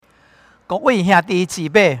各位兄弟姊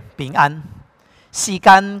妹平安。时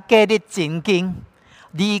间过得真紧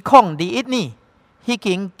，2021年已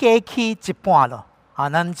经过去一半了。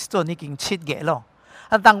咱即阵已经7月了。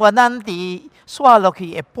当愿咱伫刷落去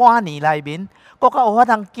的半年内面，搁较有法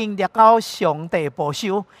通经历到上帝保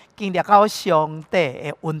守，经历到上帝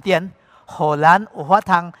的恩典，互咱有法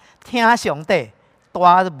通听上帝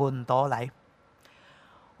带门徒来。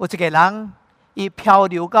有一个人，伊漂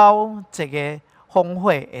流到一个荒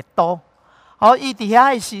废的岛。伊伫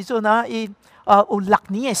遐的时阵啊，伊有6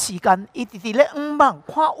年的时间，伊直直咧仰望，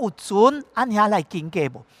看有船按遐来经过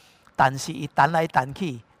无。但是伊等来等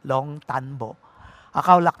去，拢等无。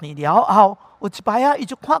到6年了后，有一摆啊，伊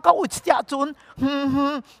就看到有一只船，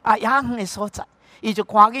远远的所在，伊就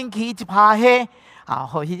赶紧起一拍虾，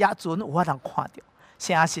互迄只船有法通看到。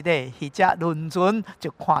诚实的，迄只轮船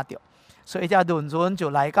就看到。所以，这轮船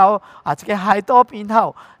就来到这个海岛边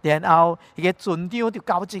头，然后迄个船长就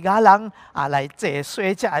交一个人来坐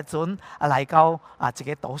水这的船来到这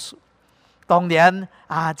个岛屿。当然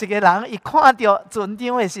这个人一看到船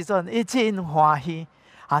长的时阵，伊真欢喜。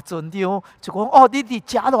船长就讲：“哦，你伫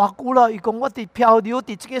遮偌久了？”伊讲：“我伫漂流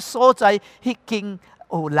伫这个所在已经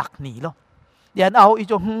有6年了。”然后伊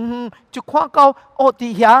就就看到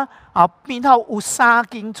伫遐边头有3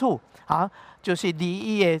间厝就是离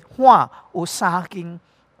伊的岸有3间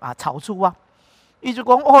草厝啊。伊就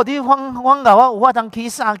讲：“哦，你阮甲我有法通起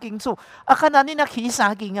3间厝，敢若你若起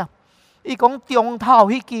3间啊？”伊讲：“中头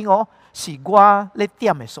迄间是我咧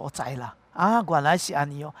点的所在啦。”原来是安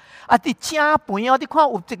尼哦。伫正边你看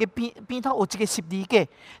有一个边头有一个12架，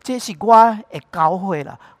这是我的教会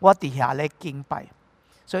啦。我伫遐咧敬拜，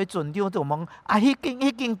所以船长就问：“迄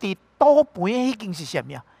间伫岛边迄间是啥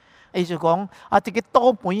物啊？”伊就讲：“这个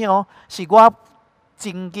岛边是我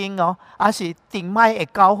曾经是顶摆的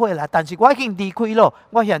教会啦，但是我已经离开了。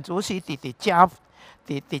我现在是伫正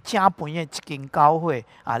边的一间教会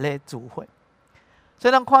咧聚会。”所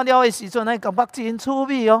以咱看了的时阵，咱感觉真趣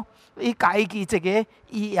味哦。伊家己一个，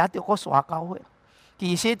伊也着搁刷教会。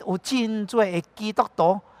其实有真多的基督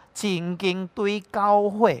徒曾经对教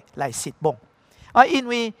会来失望，因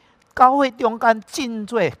为教会中间真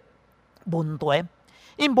多问题，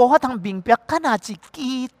因无法通明白，敢若是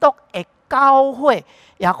基督的教会，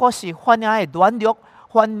也阁是反而会软弱，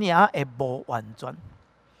反而会无完全。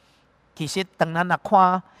其实当咱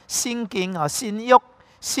看圣经新约。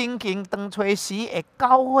圣经当初时的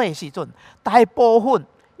教会时阵，大部分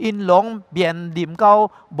因拢面临到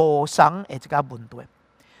无相的一个问题，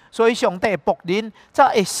所以上帝仆人才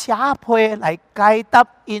会写批来解答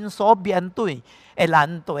因所面对的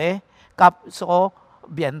难题，甲所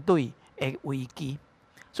面对的危机。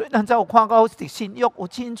所以咱才有看到伫新约有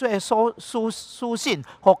真多书信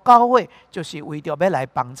和教会，就是为着要来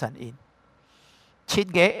帮助因。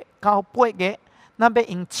7月到8月。咱要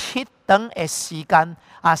用7长的时间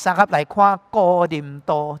三合来看哥林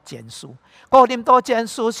多前书。哥林多前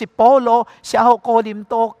书是保罗写予哥林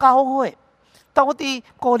多教会。到底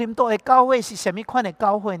哥林多的教会是什么款的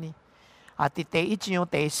教会呢？伫第1章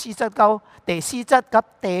第4节到第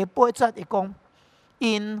8节，伊讲：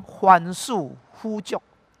因凡事富足，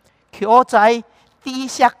口才知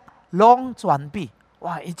识拢全备。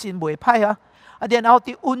哇，伊真袂歹啊！然后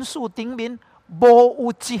伫文书顶面无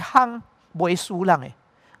有一项袂输人的，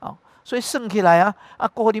所以算起来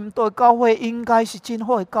哥林多教会应该是真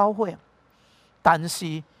好的教会，但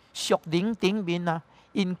是属灵顶面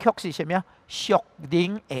因却是什么啊？属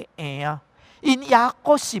灵的硬因也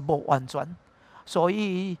阁是无完全，所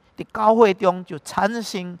以伫教会中就产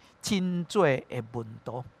生真多的问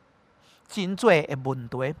题，真多的问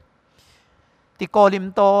题。伫哥林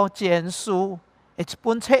多前书的一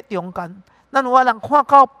本册中间，咱有人看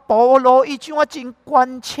到保罗伊怎真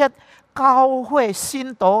关切教会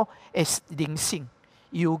信徒的灵性，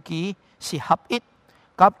尤其是合一，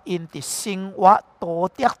甲因伫生活道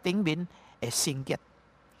德顶面的圣洁。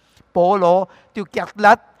保罗就极力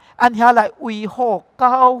按遐来维护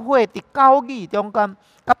教会伫教义中间，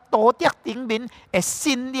甲道德顶面的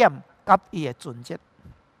信念，甲伊的准则。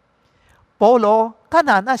保罗敢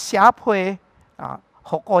若那写批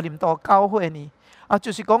互哥林多教会呢？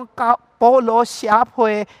就是讲保罗写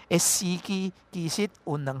批的时机，其实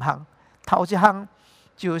有2项。头一项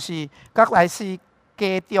就是各来自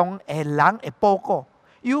家中的人的报告，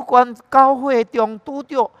有关教会中拄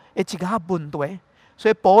着的一个问题，所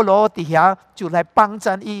以保罗伫遐就来帮助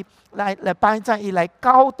伊，来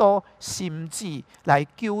教导，甚至来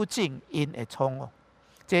纠正因的错误。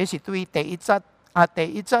这是对第1章到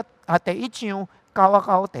第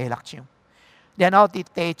6章。然后伫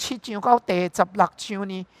第7章到第16章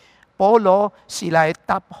呢，保罗是来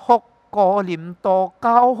答复哥林多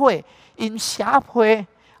教会因写批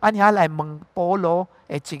安遐来问保罗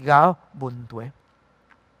的一个问题。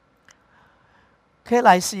起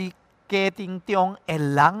来是家庭中的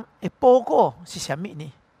人的报告是啥物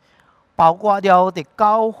呢？包括了伫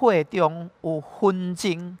教会中有纷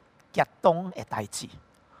争、激动的代志，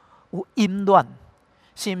有淫乱，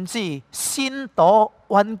甚至信徒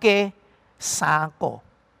冤家三个。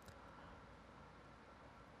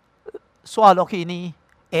刷落去呢，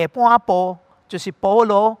下半部就是保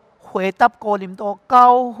罗回答哥林多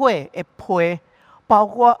教会的批，包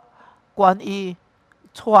括关于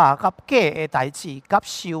娶甲嫁的代志，甲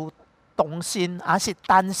受同性还是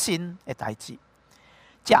单身的代志，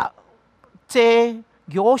这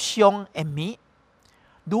忧伤的面，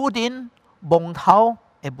女人蒙头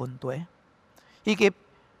的问题，以及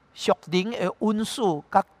属灵的温数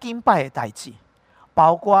甲敬拜的代志，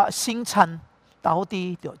包括生产到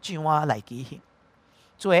底要怎样来举行。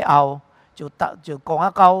最后就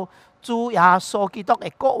讲到主耶稣基督的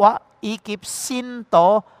国话，以及信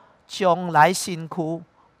徒将来身躯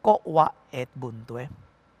国话的问题。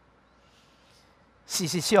事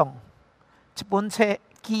实上，这本册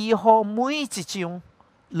几乎每一章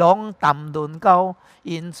拢谈论到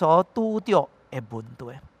因所拄着的问题。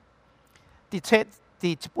伫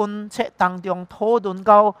这本册当中讨论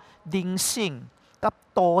到人性甲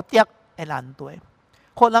道德的难题，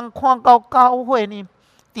互人看到教会呢，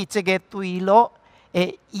伫这个对落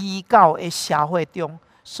的异教的社会中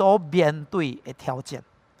所面对的挑战。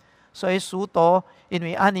所以使徒因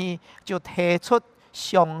为安尼，就提出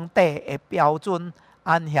上帝的标准，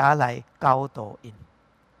按遐来教导因。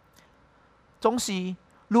总是，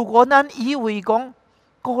如果咱以为讲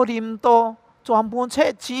哥林多全本册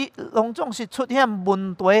拢总是出现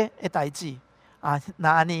问题的代志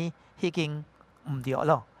那安尼已经毋对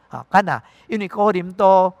咯。干那？因为哥林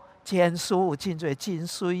多前书有真侪真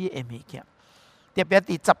水的物件，特别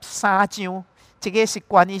伫13章，这个是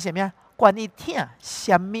关于什么？关于疼，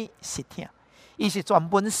什么是疼？伊是全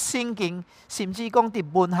本圣经，甚至讲伫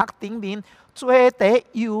文学顶面最第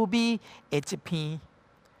优美的一篇。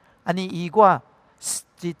安尼，以我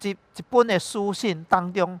一本的书信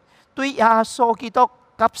当中，对耶稣基督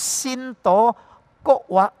甲信徒国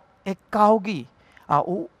话的教义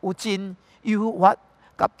有真优越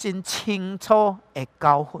甲真清楚的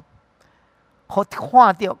教训，互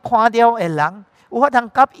看到的人有法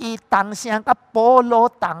通甲伊同声，甲保罗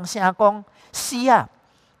同声讲：是啊，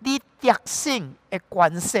你得胜的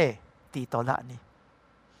关系伫倒哪呢？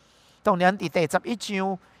当然，伫第11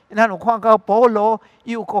章，咱有看到保罗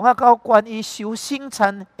又讲到关于受生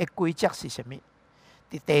产的规则是啥物。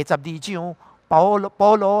伫第12章，保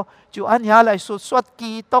罗就按遐来述说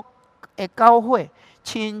基督的教会，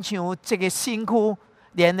亲像一个身躯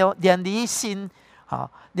连理心。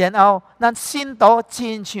然后咱信徒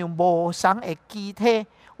亲像无相的机体，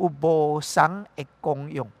有无相的功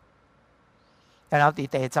用。然后伫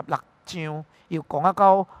第16章又讲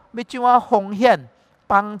到要怎样奉献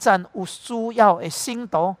帮赞有需要的信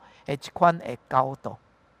徒的一款的教导。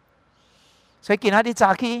所以今仔日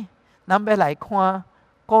早起，咱要来看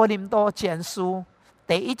哥林多前书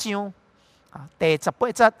第1章第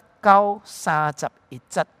18节到31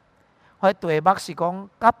节。我题目是讲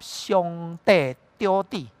甲上帝对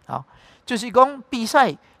峙，就是讲比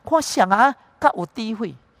赛看谁较有智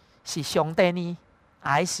慧，是上帝呢，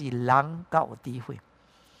还是人较有智慧？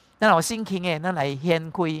咱有圣经的，咱来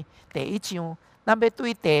掀开第1章，咱要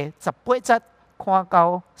对第18节看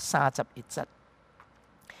到31节。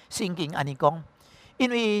圣经安尼讲，因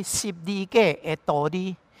为12架的道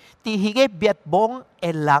理，伫迄个灭亡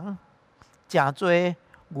的人诚多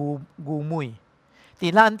愚昧。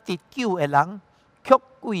伫咱得救的人，却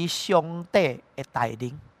为上帝的带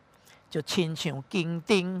领，就亲像经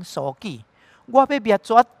典所记：我要灭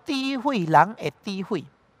绝智慧人的智慧，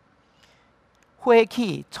火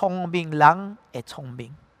起聪明人的聪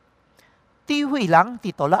明。智慧人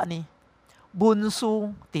伫倒哪呢？文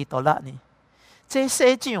书伫倒哪呢？这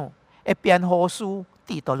世上的辩护师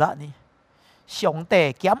伫倒哪呢？上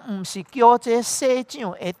帝兼毋是叫这世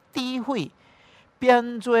上的智慧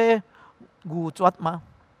变做愚拙吗？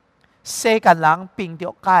世间人凭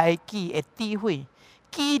着家己的智慧，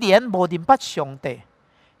既然无认捌上帝，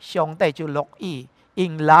上帝就乐意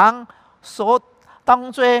用人所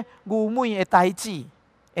当作愚昧的代志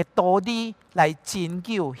的道理来拯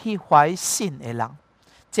救迄怀信的人。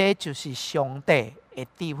这就是上帝的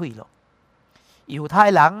智慧咯。犹太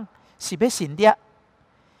人是要信律，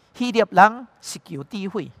希腊人是求智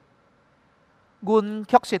慧。阮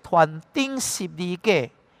却是传顶12架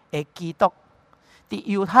的基督。伫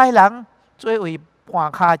犹太人作为半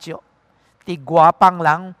骹石，伫外邦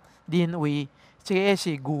人认为这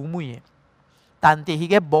是愚昧的，但伫迄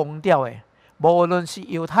个蒙掉的、无论是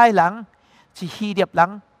犹太人，是希腊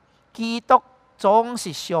人，基督总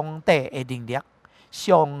是上帝的能力，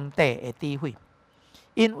上帝的智慧。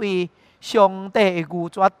因为上帝的愚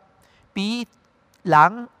拙比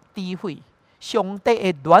人智慧，上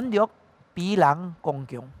帝的软弱比人刚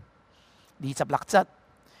强。26节，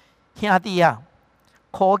兄弟啊，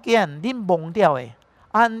可见恁忘掉的，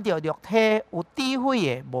按照肉体有智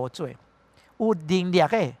慧的无做，有能力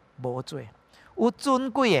的无做，有尊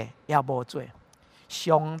贵的也无做。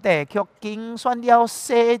上帝却精选了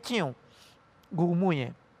世上愚昧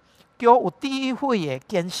的，叫有智慧的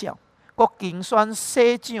见笑；佮精选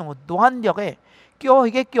世上软弱的，叫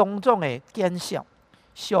迄个强壮的见笑。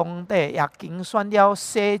上帝也精选了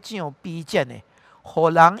世上卑贱的，互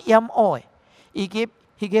人厌恶的，以及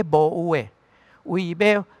迄个无有的，为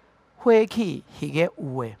要唤起迄个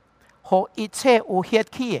有的，互一切有血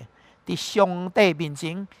气的，伫上帝面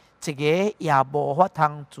前一个也无法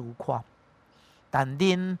通自夸。但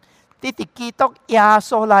恁伫基督耶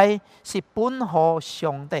稣内是本乎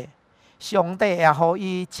上帝，上帝也予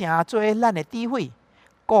伊诚做咱的智慧、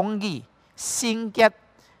公义、圣洁、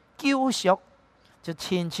救赎，就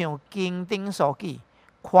亲像经典所记，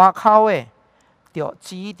夸口的着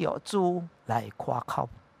指着主来夸口。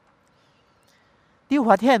你有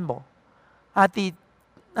发现无？伫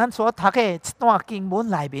咱所读的一段经文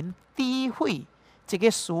内面，智慧这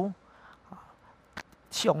个词，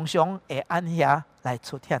常常会按遐来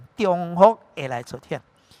出现，重复会来出现。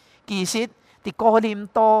其实，伫哥林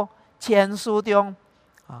多前书中，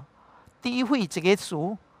智慧这个词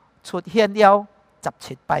出现了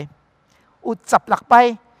17摆，有16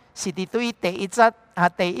摆是伫对第一节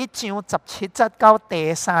第一章17节到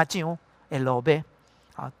第3章的落尾，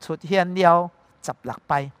出现了16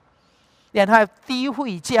摆。然后智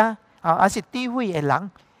慧者也是智慧的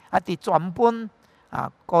人，伫全本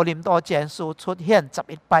哥林多前书出现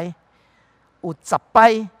11摆，有10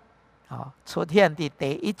摆出现伫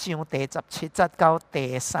第一章第17节到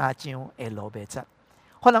第3章的落尾节。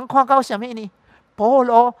互人看到什么呢？保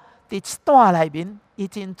罗伫一段内面，伊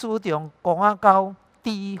真注重讲到智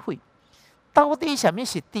慧。到底什么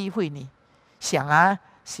是智慧呢？上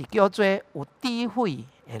是叫做有智慧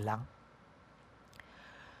的人。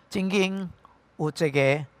曾经有一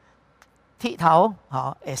个剃头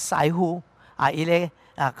的师傅，伊咧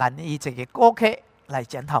跟伊一个顾客来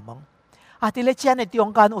剪头毛。伫咧剪的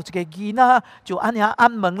中间，有一个囡仔就按遐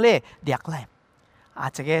按门咧掠来。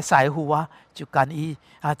这个师傅就跟伊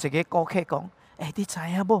一个顾客讲：你知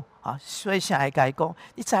影无？所以才会甲伊讲，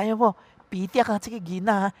你知影无？彼得这个囡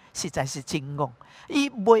仔实在是真戆，伊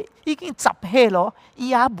已经10岁咯，伊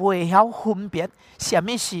也袂晓分别什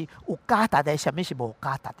么是有价值的，什么是无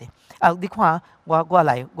价值的。你看，我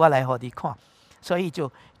来互你看。所以就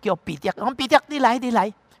叫彼得，讲彼得，你来。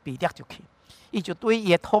彼得就去，伊就对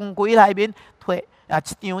伊的铜柜内面摕一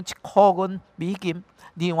张1块美金，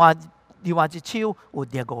另外一手有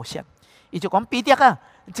5线。伊就讲彼得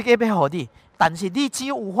这个要互你，但是你只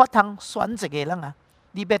有法通选一个人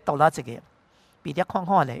你要倒哪一个？彼得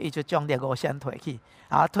看咧，伊就将5线摕去，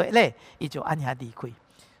摕咧，伊就按遐离开。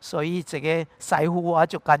所以这个师傅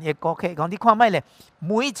就跟伊顾客讲：你看卖咧，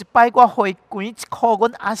每一摆我花捐1块，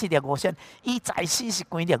也是5线，伊在世是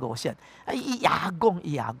捐5线，伊也讲，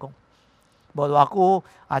无偌久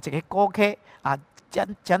这个顾客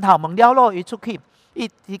剪头毛了咯，伊出去，伊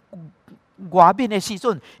外面的时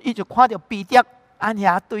阵，伊就看到彼得按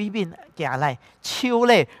遐对面行来，手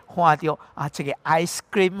咧看到这个 ice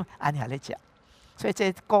cream 按遐咧食，所以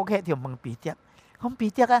这顾客就问彼得，讲彼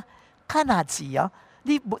得看哪钱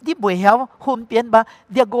你袂晓分辨吧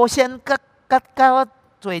？5线甲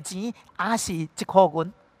侪钱，也是1块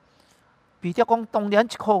银。彼得讲，当然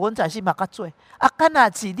1块银才是嘛较侪。干哪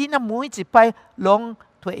是你每一摆拢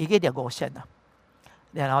摕伊个5线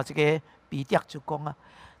然后这个彼得就讲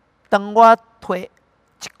当我摕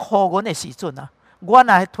1块银的时阵我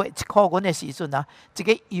若摕1块银的时阵这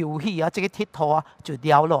个游戏这个佚佗就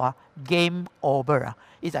了咯，game over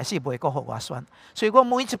伊才是袂阁互我选。所以我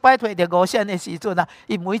每一摆摕5线的时阵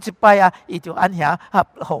伊每一摆伊就按遐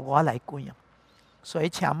互我来捐所以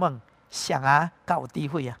请问，谁较有智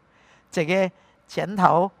慧这个剪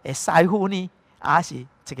头的师傅呢，也是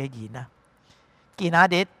一个人今仔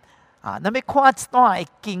日咱要看一段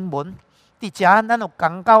的经文，伫遮咱有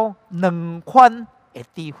讲到2款的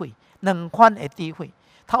智慧，2款的智慧。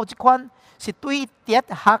头一款是对哲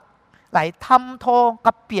学来探讨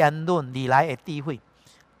甲辩论而来的智慧，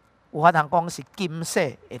有法通讲是今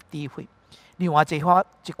世的智慧；另外一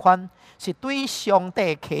款是对上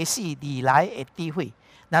帝启示而来的智慧，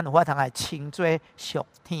咱有法通来称作属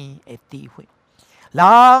天的智慧。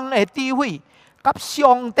人的智慧甲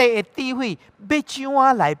上帝的智慧要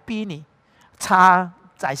怎来比呢？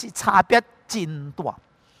差别真大，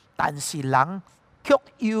但是人却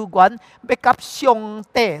有缘要甲上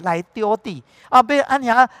帝来对峙，要安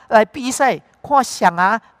遐来比赛，看谁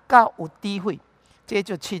较有智慧。这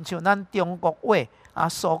就亲像咱中国话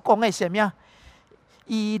所讲的什么？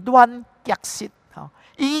以卵击石，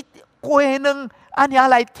以鸡卵安遐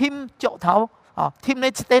来添石头，添咧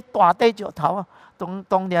一块大块石头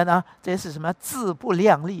当然这是什么自不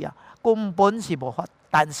量力根本是无法。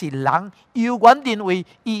但是人有缘认为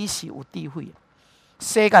伊是有智慧的。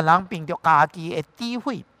世间人凭着家己的智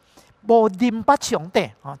慧，无认捌上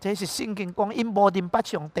帝。这是圣经讲，因无认捌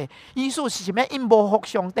上帝，意思是什么？因无服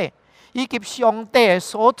上帝，以及上帝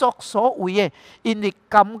所作所为的，因为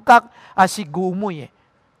感觉是愚昧的。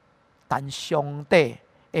但上帝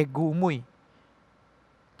的愚昧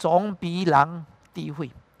总比人智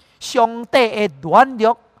慧，上帝的软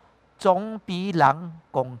弱总比人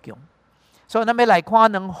刚强。所以，咱要来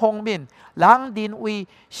看两方面，人认为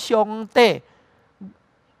上帝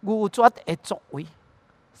愚拙的作为，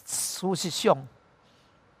事实上，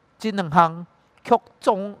这两项却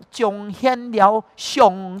彰显了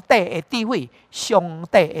上帝的智慧、上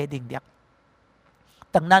帝的能力。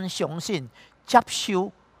当咱相信、接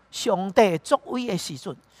受上帝作为的时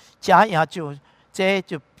阵，这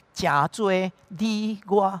就真多你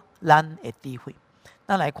我咱的智慧。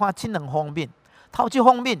咱来看这两方面，头一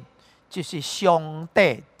方面就是上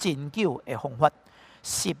帝拯救的方法，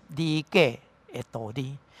十字架的道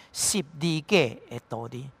理，十字架的道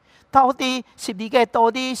理。到底十字架的道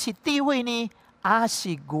理是智慧呢，还是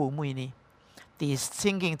愚昧呢？伫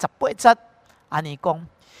圣经18节安尼讲。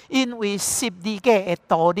因为十字架的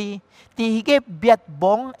道理，伫迄个灭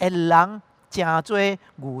亡的人真多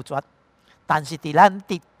愚拙，但是伫咱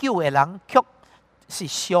得救的人，却是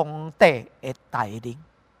上帝的带领。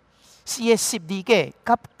是个十字架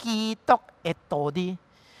甲基督的道理，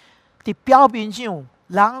伫表面上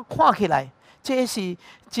人看起来，这是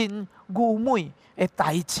真愚昧的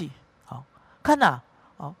代志。看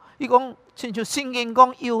伊讲，亲像圣经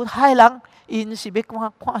讲，犹太人因是要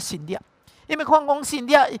看神力。因为看讲神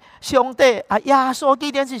力，上帝耶稣既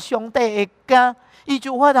然是上帝的囝，伊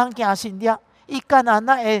就有法通行神力，伊干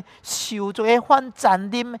会受罪犯残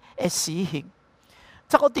忍的死刑。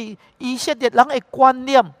这个伫以色列人的观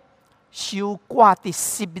念，受挂伫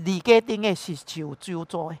十字架顶的是受咒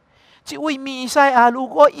诅的。一位弥赛亚，如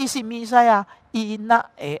果伊是弥赛亚，伊哪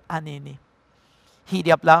会安尼呢？希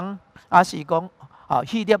腊人也是讲，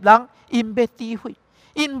希腊人因要智慧。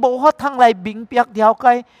因无法通来明白了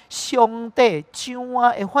解上帝怎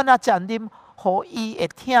会犯残忍，互伊会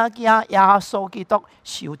听见耶稣基督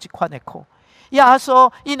受即款的苦。耶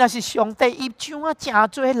稣伊若是上帝，伊怎真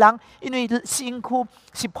多人因为身躯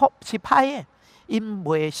是歹的，因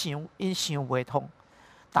想袂通。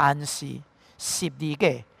但是十字架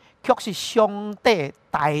却是上帝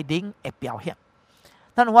带领的表现。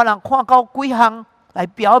咱有法通看到几项来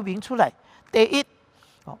表明出来。第一，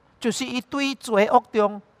就是伊对罪恶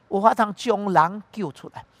中有法通将人救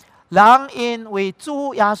出来。人因为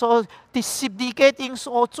主耶稣伫十字架顶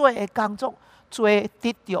所做的工作，罪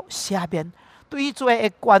得到赦免，对罪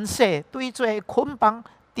的关系、对罪的捆绑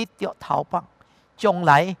得到逃放，将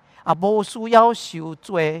来无需要受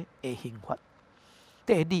罪的刑罚。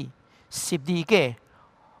第二，十字架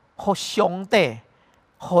互上帝、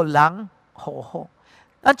互人和好。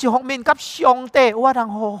咱一方面甲上帝有法通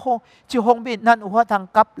和好，一方面咱有法通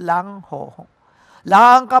甲人和好。人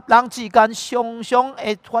甲人之间常常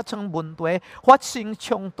会发生问题，发生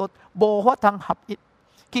冲突，无法通合一。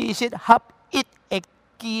其实合一的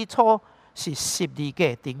基础是十字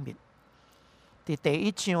架顶面。伫第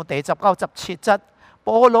1章第10到17节，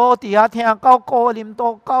保罗伫遐听到哥林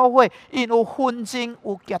多教会因有纷争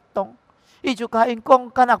有激动，伊就甲因讲：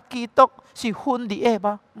敢若基督是分离的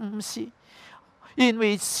吗？毋是。因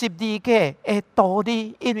为十字架的道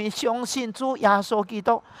理，因为相信主耶稣基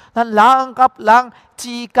督，咱人甲人之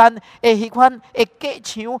间的迄款的隔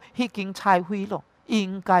墙已经拆毁了，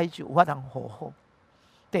应该就有法通和好。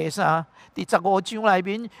第三，伫15章内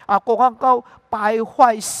面讲到败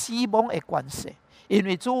坏死亡的关系，因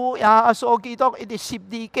为主耶稣基督伊伫十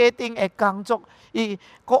字架顶的工作，伊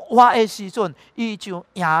国活的时阵，伊就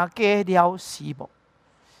赢过了死亡。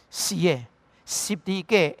是的。十字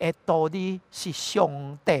架的道理是上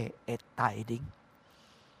帝的带领。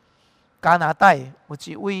加拿大有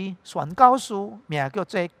一位宣教师，名叫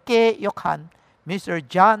做加约翰 （Mr.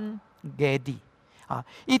 John Gady）。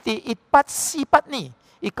伊伫1848年，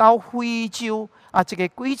伊到非洲一个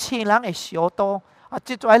几千人的小岛，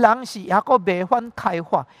即撮人是还阁未反开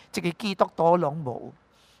化，一个基督徒拢无有。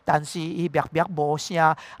但是伊默默无声，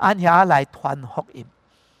按遐来传福音。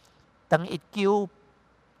当19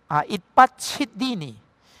 1872年，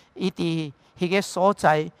伊伫迄个所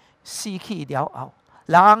在死去了后，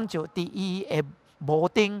人就伫伊的墓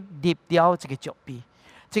顶立了一个石碑。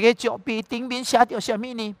这个石碑顶面写着什么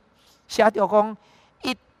呢？写着讲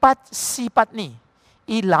1848年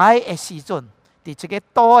伊来的时阵，伫这个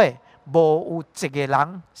岛诶无有一个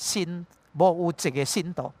人无有一个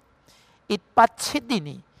信徒。1872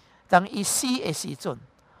年，当伊死的时阵，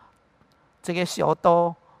这个小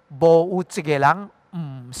岛无有一个人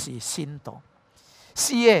毋是信徒。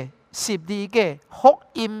是的，12个福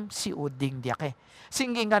音是有能力的。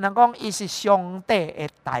圣经跟人讲，伊是上帝的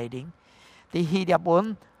带领。伫希腊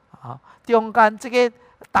文中间这个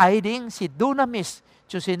带领是 dunamis，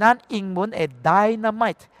 就是咱英文的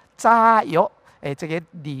dynamite 炸药的这个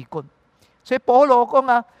字根。所以保罗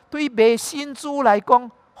讲对未信主来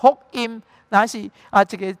讲，福音那是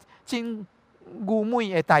这个真愚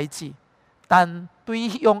昧的代志，但对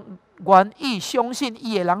愿意相信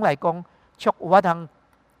伊的人来讲，却有法通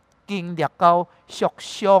经历到属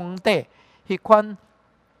上帝迄款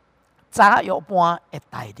炸药般的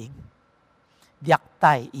带领。历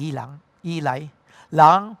代以来，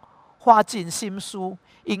人花尽心思，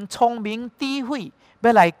用聪明智慧，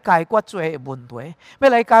要来解决做问题，要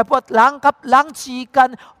来解决人甲人之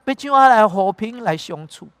间，要怎样来和平来相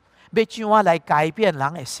处，要怎样来改变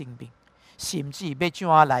人的生命，甚至要怎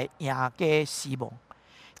样来赢过死亡。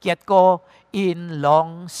结果因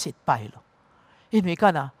拢失败了，因为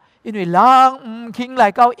干啊？因为人唔肯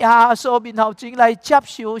来到耶稣面头前来接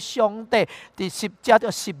受上帝第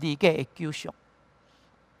12个的救赎。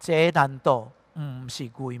这难道唔是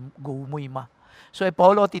愚昧吗？所以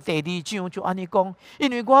保罗伫第2章就安尼讲，因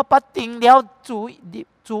为我捌定了主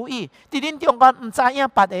意，伫恁中间唔知影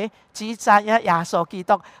别个，只知影耶稣基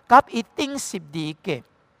督，甲伊顶12个。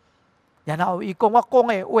然后伊讲，我讲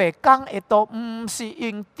的话讲会到，唔是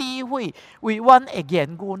用智慧为阮的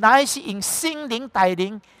言语，乃是用圣灵带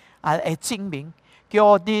领的证明，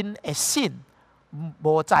叫恁的信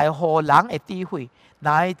无在乎人的智慧，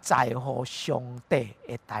乃在乎上帝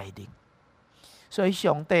的带领。所以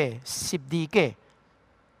上帝12个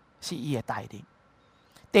是伊的带领。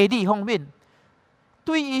第2方面，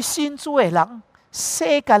对于信主的人，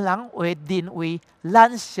世间人会认为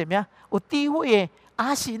咱是什么？有智慧的，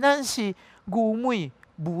还是咱是愚昧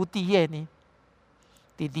无知的呢？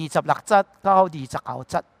第26节到29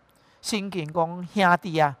节，圣经讲：兄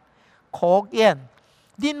弟啊，可见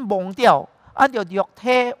恁忘掉按照肉体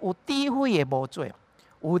有智慧的无做，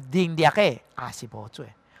有能力的也是无做，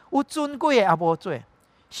有尊贵的也无做。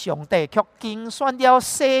上帝却精选了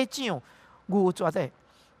世上愚拙的，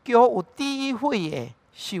叫有智慧的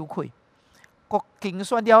羞愧；国精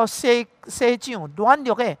选了世上软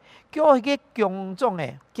弱的，叫迄个强壮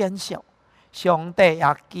的减少。上帝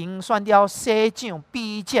也精选了世上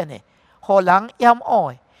卑贱的，互人厌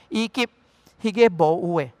恶的，以及迄个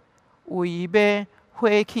无有的，为要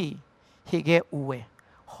废弃迄个有的，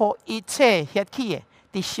互一切血气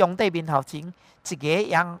的，伫上帝面头前，一个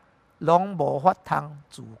样拢无法通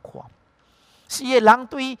自夸。是的，人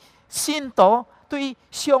对信徒、对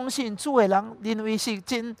相信主的人，认为是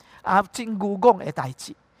真愚戆的代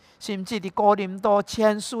志。甚至伫哥林多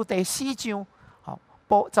前书第4章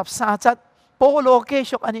13节，保罗继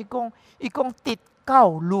续安尼讲，伊讲直到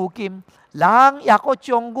如今，人也阁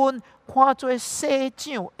将阮看做世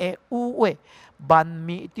上的污秽，万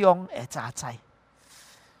米中的渣滓。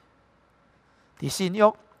伫新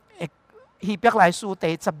约希伯来书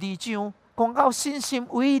第12章讲到信心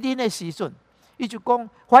为人的时阵，伊就讲，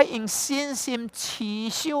凡用信心持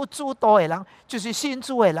守主道的人，就是信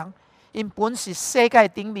主的人，因本是世界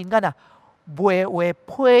顶面袂为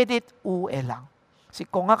配得有的人，是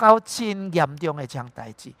讲到真严重的一项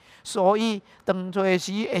代志。所以当作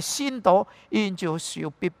时的信徒，因就受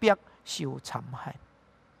逼迫、受残害。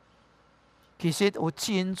其实有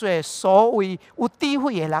真侪所谓有智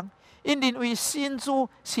慧的人，因认为信主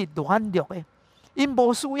是软弱的，因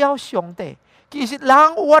无需要上帝。其实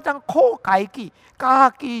人有法通靠家己，家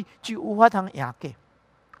己就有法通赢过。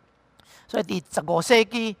所以伫15世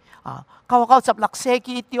纪到16世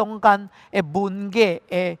纪中间的文艺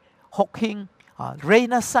的复兴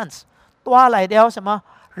Renaissance 带来了什么？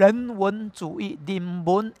人文主义、人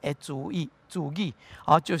文的主义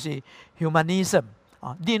就是 humanism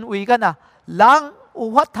认为人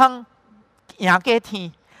有法通赢过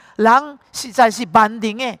天，人实在是万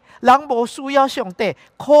能的，人无需要上帝，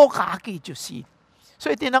靠家己就是。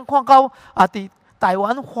所以咱看到伫台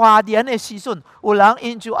湾花莲的时阵，有人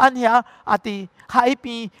因就按遐伫海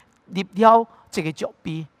边立了一个石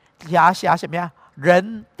碑，遐写什么？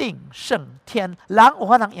人定胜天，人有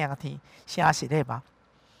法通赢天，啥实的吗？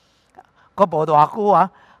佫无偌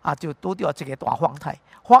久就拄着一个大风台，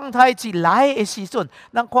皇太子来的时阵，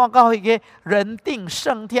咱看到迄个人定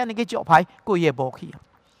胜天迄个石牌，规个无去。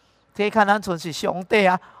这看咱像是上帝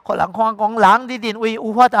啊，互人看讲人你认为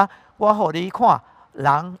有法啊，我互你看，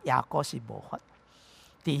人也阁是无法。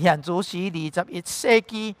伫现主时21世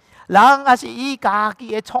纪，人也是以家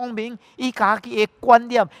己的聪明、以家己的观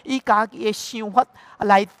念、以家己的想法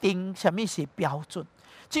来定什么是标准。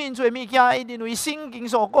真侪物件，伊认为圣经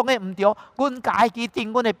所讲的毋对，阮家己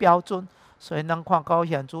定阮的标准。所以，咱看到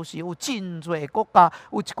现主时有真侪国家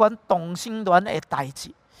有一款同性恋的代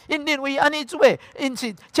志。因认为安尼做，因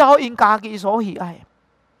是照因家己所喜爱。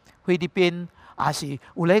菲律宾也是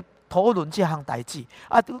有咧讨论这项代志，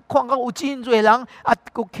看到有真侪人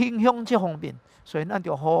佫倾向这方面，所以咱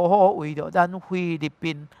就好好为着咱菲律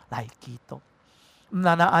宾来祈祷。毋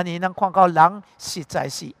但安尼，咱看到人实在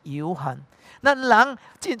是有限。咱人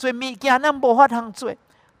真侪物件，咱无法通做。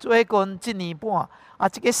最近1年半，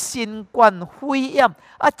这个新冠肺炎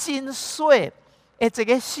真衰的这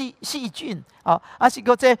个细菌是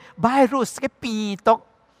叫这 virus 个病毒，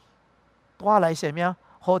带来什么？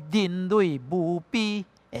互人类无比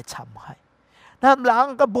的残害。咱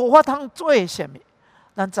人个无法通做什么？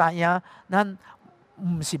咱知影，咱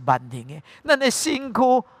毋是万能的，咱的身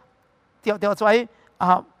躯条在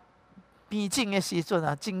病症的时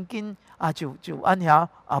阵真紧就安遐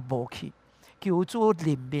无去，求主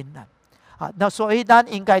怜悯咱那所以咱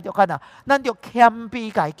应该着干咱着谦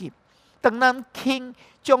卑家己，当咱轻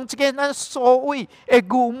将这个咱所谓的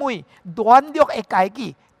愚昧、软弱的家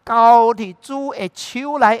己交伫主的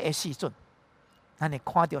手内的时阵，咱会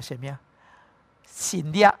看到什么？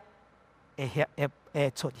神力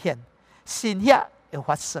会出现，神力会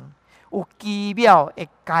发生，有奇妙的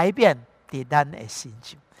改变伫咱的身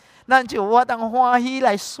上。咱就我当欢喜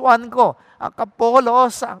来宣告甲保罗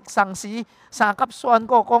上时三甲宣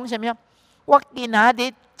告讲什么？我今仔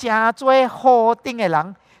日真做好顶的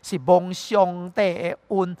人，是蒙上帝的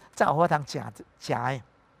恩才有法通食的。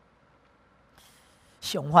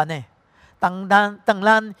相反呢，当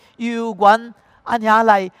咱有缘安遐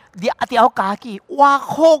来掠条家己，活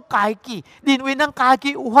好家己，认为咱家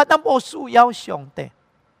己有法，咱无需要上帝。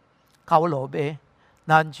到落尾，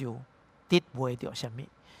咱就得袂着什么。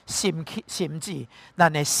甚至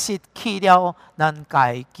咱会失去了咱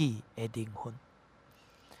家己的灵魂。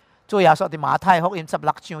主耶稣伫马太福音16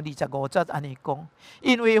章25节安尼讲：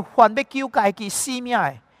因为凡要救家己性命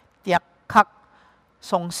的，的确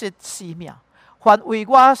丧失性命；凡为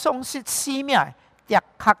我丧失性命的，的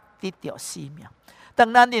确得到性命。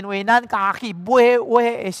当咱认为咱家己袂话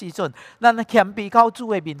的时阵，咱谦卑到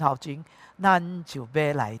主的面头前，咱就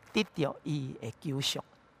要来得到伊的救赎。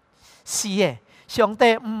是的。上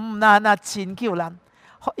帝毋但拯救咱，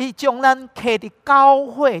伊将咱摕伫教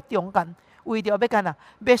会中间，为着要干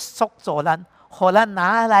要塑造咱，互咱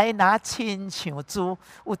拿亲像主，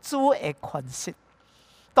有主的权势。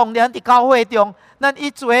当然伫教会中，咱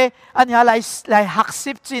一做安遐来学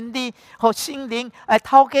习真理，互圣灵来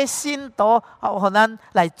透过信徒，互咱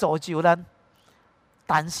来造就咱。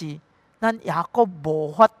但是咱也阁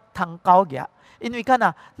无法通搞业。因为咱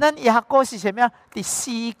也阁是什么？伫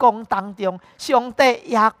施工当中，上帝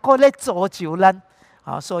也阁咧造就咱。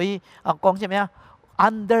所以讲什么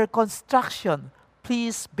？Under construction,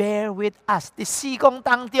 please bear with us。伫施工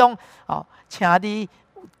当中，请你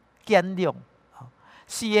见谅。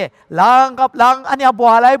是的，人甲人安尼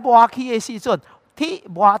磨来磨去的时阵，铁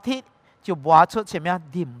磨铁就磨出什么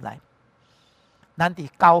林来。咱伫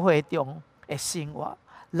教会中的生活，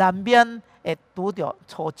难免会拄着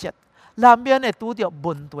挫折。难免会拄着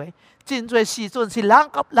问题，真侪时阵是人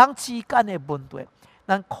甲人之间的问题，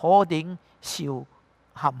咱可能受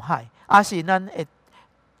陷害，也是咱会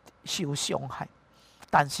受伤害。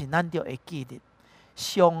但是咱就会记得，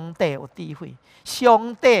上帝有智慧，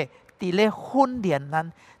上帝伫咧训练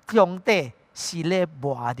咱，上帝是咧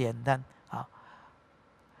磨练咱。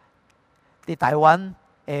伫台湾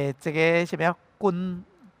这个什么军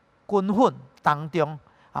训当中。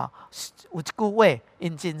有一句话，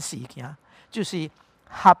因真实行，就是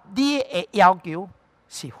合理的要求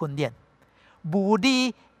是训练，无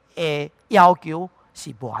理的要求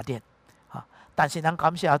是磨练。但是咱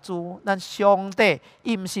感谢主，咱上帝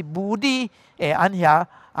伊毋是无理的安遐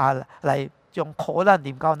来将苦难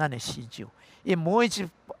临到咱的身上，伊每一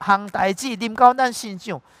项代志临到咱身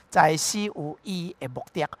上，在是有伊的目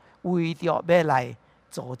的，为着要来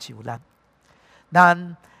造就咱。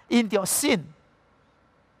咱因着信。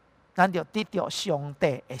咱就得到上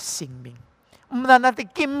帝的生命，毋但咱伫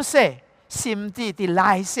今世，甚至伫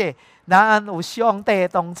来世，咱有上帝的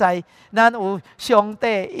同在，咱有上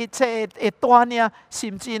帝一切的带领，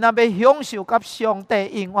甚至咱要享受甲上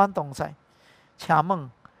帝永远同在。请问，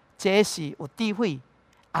这是有智慧，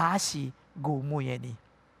也是愚昧的呢？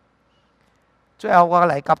最后，我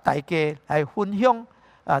来甲大家来分享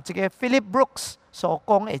这个 Philip Brooks 所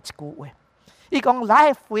讲的一句话。伊讲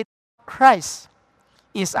 ：Life with Christ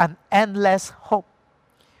is an endless hope.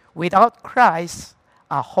 Without Christ,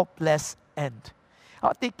 a hopeless end.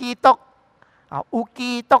 伫基督有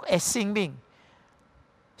基督的生命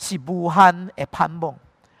是无限的盼望，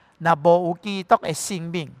若无有基督的生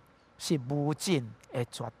命是无尽的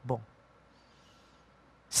绝望。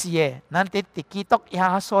是的，咱伫基督耶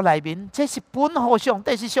稣内面，这是本乎上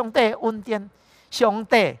帝，是上帝的恩典。上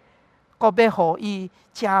帝搁要互伊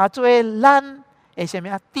诚侪咱的什么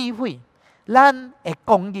啊智慧，咱的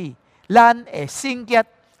公义，咱的圣洁，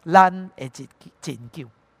咱的拯救。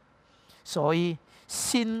所以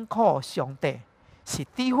信靠上帝是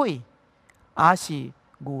智慧，也是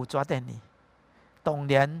愚拙的呢。当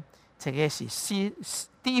然，这个是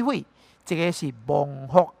智慧，这个是蒙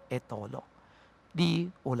福的道路。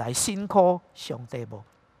你有来信靠上帝无？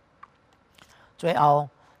最后，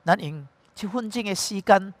咱用1分钟的时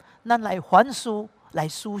间，咱来反思、来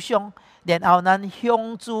思想，然后咱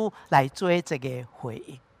向主来做一个回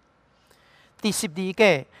应。第12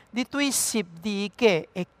届，你对12届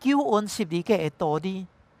的救恩、12届的道理，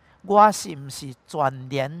我是毋是全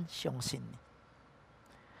然相信呢？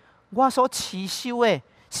我所持守的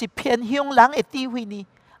是偏向人的智慧呢，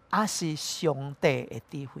还是上帝的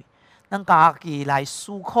智慧？咱家己来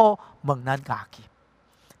思考，问咱家己。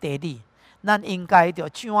第二，咱应该着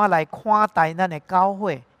怎样来看待咱的教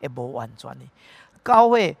会的无完全呢？教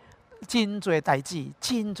会真侪代志，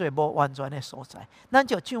真侪无完全的所在，咱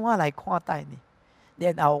就怎样来看待呢？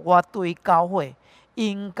然后我对教会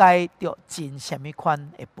应该着尽什么款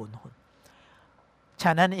的本分？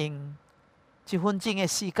请咱用1分钟的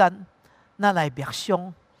时间，咱来默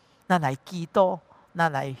想，咱来祈祷，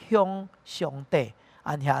咱来向上帝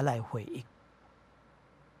按遐来回应。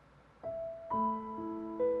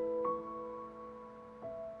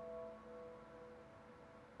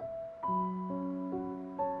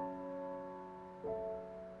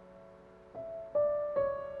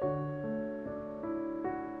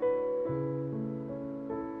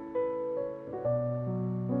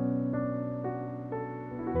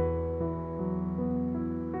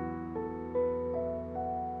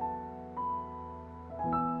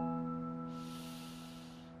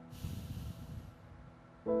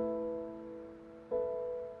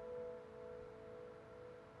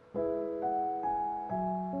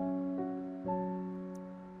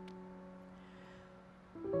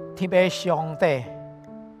天父上帝，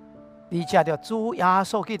你借着主耶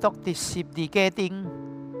稣基督伫12届顶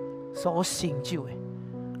所成就的，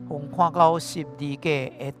我看到12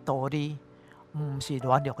届的道理，毋是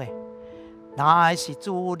软弱的，乃是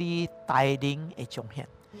主你带领的彰显，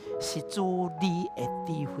是主你的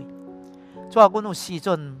智慧。主啊，阮有时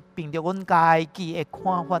阵凭着阮家己的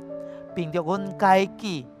看法，凭着阮家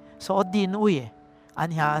己所认为的，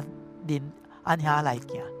按遐来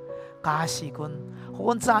行。假使阮，互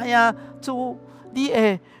阮知影主你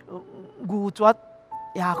的愚拙，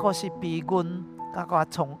也可是比阮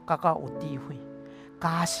较有智慧。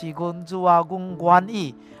假使阮主啊，阮愿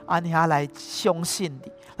意按遐来相信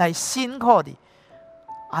你，来信靠你，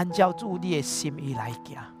按照主你的心意来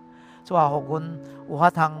行。主啊，互阮有法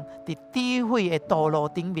通伫智慧的道路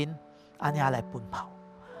顶面，按遐来奔跑。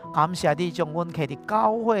感谢你将阮徛伫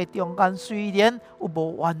教会中间，虽然有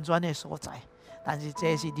无完全的所在。但是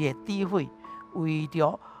这是你的智慧，为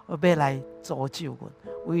着要来造就阮，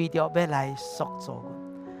为着要来塑造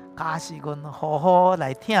阮。假使阮好好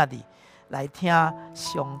来听你，来听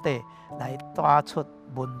上帝来带出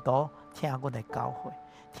门徒，听阮的教诲，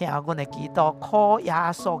听阮的祈祷，靠耶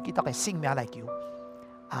稣基督的圣名来求，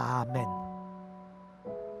阿门。